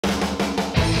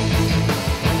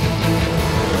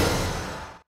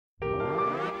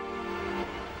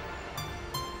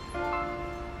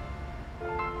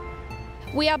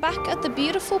We are back at the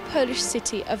beautiful Polish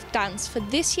city of Gdansk for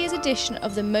this year's edition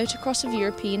of the Motocross of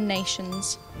European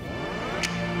Nations.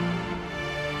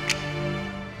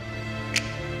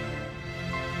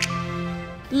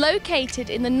 Located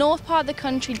in the north part of the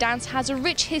country, Gdansk has a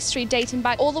rich history dating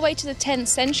back all the way to the 10th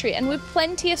century, and with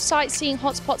plenty of sightseeing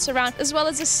hotspots around, as well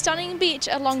as a stunning beach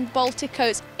along the Baltic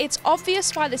coast, it's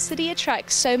obvious why the city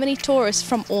attracts so many tourists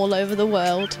from all over the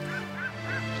world.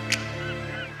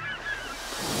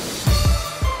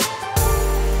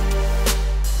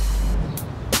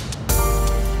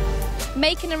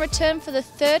 Making a return for the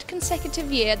third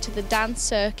consecutive year to the Gdansk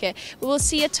circuit, we will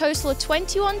see a total of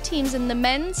 21 teams in the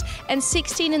men's and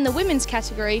 16 in the women's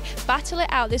category battle it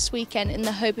out this weekend in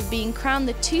the hope of being crowned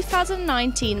the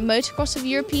 2019 Motocross of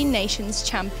European Nations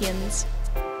champions.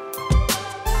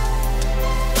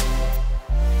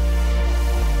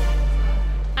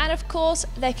 And of course,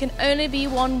 there can only be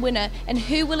one winner. And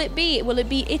who will it be? Will it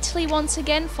be Italy once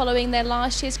again following their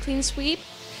last year's clean sweep?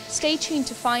 Stay tuned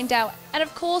to find out. And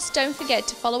of course, don't forget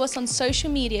to follow us on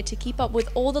social media to keep up with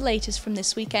all the latest from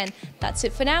this weekend. That's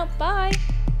it for now. Bye!